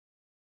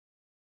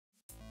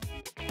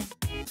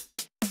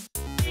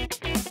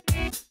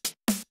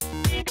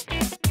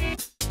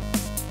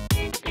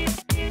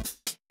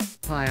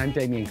Hi, I'm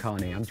Damien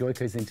Carney. I'm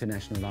Joico's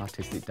International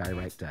Artistic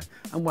Director,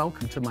 and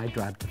welcome to my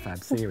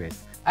Drab-to-Fab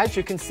series. As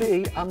you can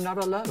see, I'm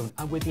not alone.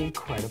 I'm with the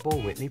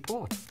incredible Whitney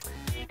Port.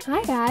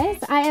 Hi guys,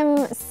 I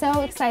am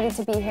so excited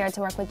to be here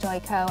to work with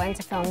Joico and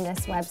to film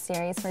this web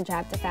series for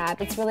Drab-to-Fab.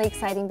 It's really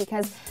exciting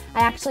because I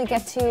actually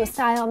get to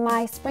style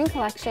my spring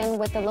collection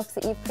with the looks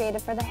that you've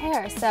created for the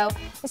hair. So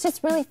it's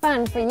just really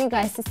fun for you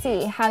guys to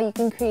see how you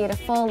can create a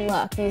full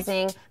look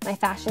using my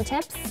fashion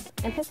tips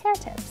and his hair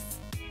tips.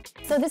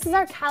 So this is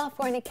our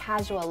California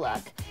casual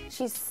look.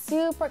 She's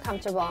super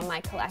comfortable in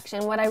my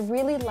collection. What I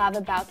really love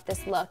about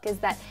this look is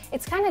that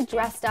it's kind of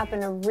dressed up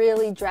in a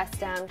really dressed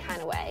down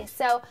kind of way.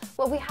 So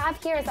what we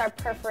have here is our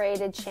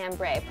perforated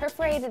chambray.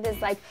 Perforated is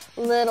like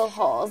little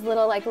holes,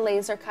 little like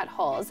laser cut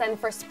holes. And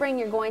for spring,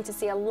 you're going to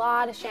see a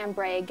lot of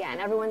chambray again.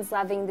 Everyone's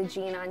loving the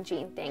jean on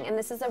jean thing. And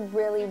this is a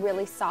really,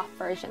 really soft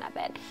version of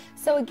it.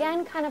 So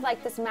again, kind of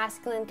like this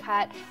masculine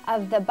cut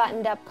of the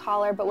buttoned up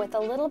collar, but with a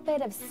little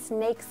bit of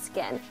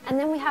snakeskin. And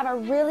then we have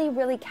a really,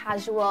 really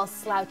casual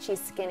slouchy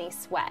skinny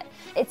sweat.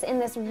 It's in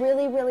this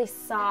really, really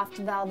soft,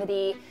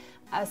 velvety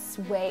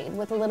suede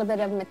with a little bit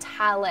of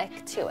metallic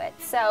to it.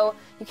 So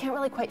you can't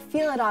really quite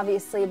feel it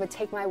obviously, but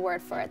take my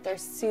word for it. They're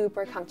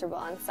super comfortable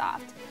and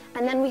soft.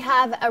 And then we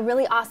have a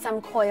really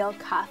awesome coil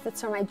cuff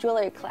that's from my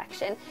jewelry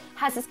collection. It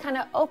has this kind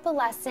of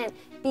opalescent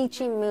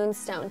beachy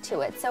moonstone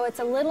to it. So it's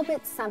a little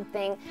bit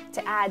something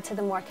to add to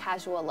the more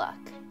casual look.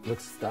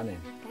 Looks stunning.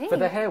 Thanks. For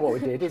the hair, what we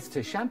did is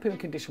to shampoo and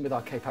condition with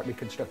our K-Pack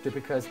Reconstructor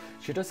because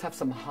she does have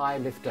some high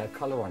lifter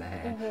colour on her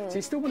hair. So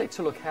you still want it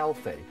to look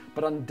healthy,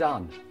 but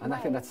undone. And I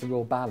think that's the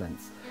real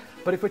balance.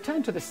 But if we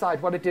turn to the side,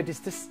 what I did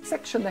is to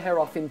section the hair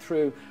off in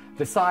through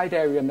the side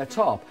area and the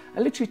top,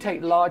 and literally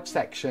take large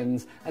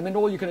sections, and then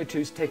all you're going to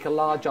do is take a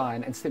large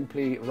iron and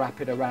simply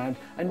wrap it around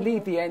and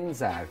leave the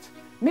ends out.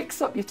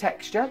 Mix up your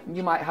texture.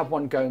 You might have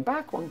one going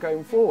back, one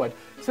going forward.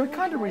 So it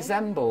kind of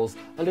resembles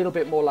a little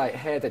bit more like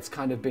hair that's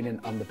kind of been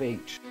on the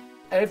beach.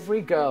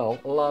 Every girl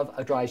loves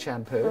a dry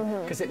shampoo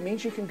because it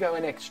means you can go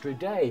an extra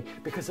day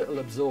because it'll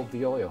absorb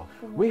the oil.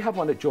 We have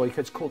one at Joico,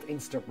 it's called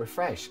Instant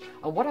Refresh.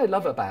 And what I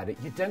love about it,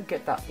 you don't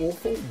get that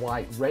awful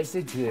white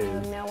residue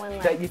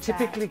that you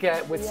typically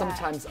get with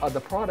sometimes other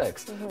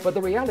products. But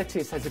the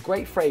reality is it has a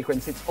great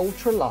fragrance, it's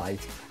ultra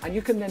light, and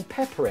you can then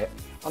pepper it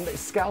on the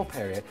scalp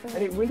area,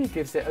 and it really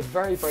gives it a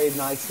very, very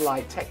nice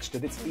light texture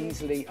that's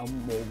easily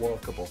and more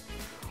workable.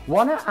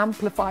 Want to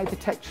amplify the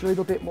texture a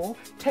little bit more?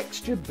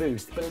 Texture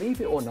Boost, believe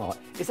it or not,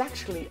 is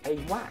actually a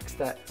wax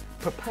that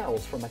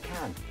propels from a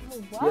can.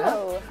 Oh,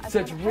 whoa. Yeah? So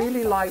it's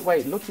really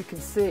lightweight. Look, you can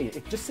see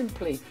it just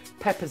simply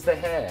peppers the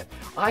hair.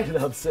 I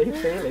love seeing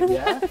it,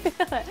 yeah?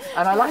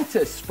 And I like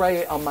to spray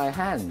it on my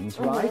hands,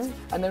 right?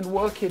 And then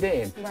work it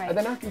in. And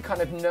then I can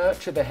kind of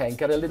nurture the hair and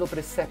get a little bit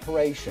of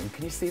separation.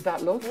 Can you see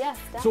that look? Yes,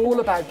 definitely. It's all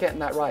about getting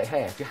that right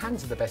hair. Your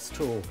hands are the best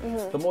tool.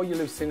 The more you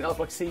loosen it up,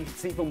 like, see,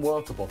 it's even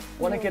workable.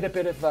 Want to get a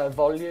bit of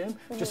volume?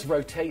 Just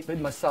rotate the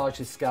massage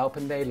the scalp,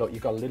 and there, look,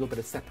 you've got a little bit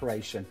of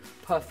separation.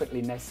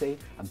 Perfectly messy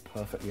and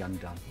perfectly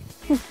undone.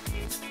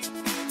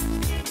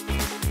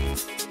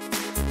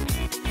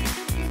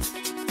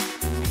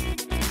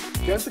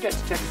 Don't forget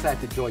to check us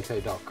out at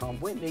joico.com.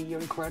 Whitney, you're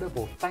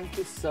incredible. Thank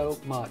you so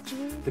much.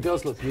 The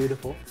girls look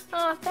beautiful.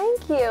 Oh,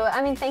 thank you.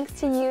 I mean, thanks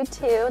to you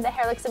too. The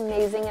hair looks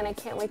amazing and I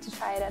can't wait to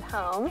try it at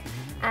home.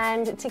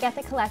 And to get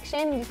the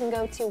collection, you can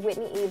go to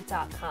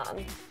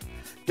whitneyeve.com.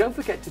 Don't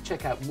forget to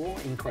check out more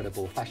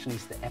incredible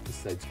fashionista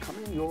episodes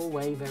coming your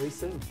way very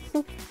soon.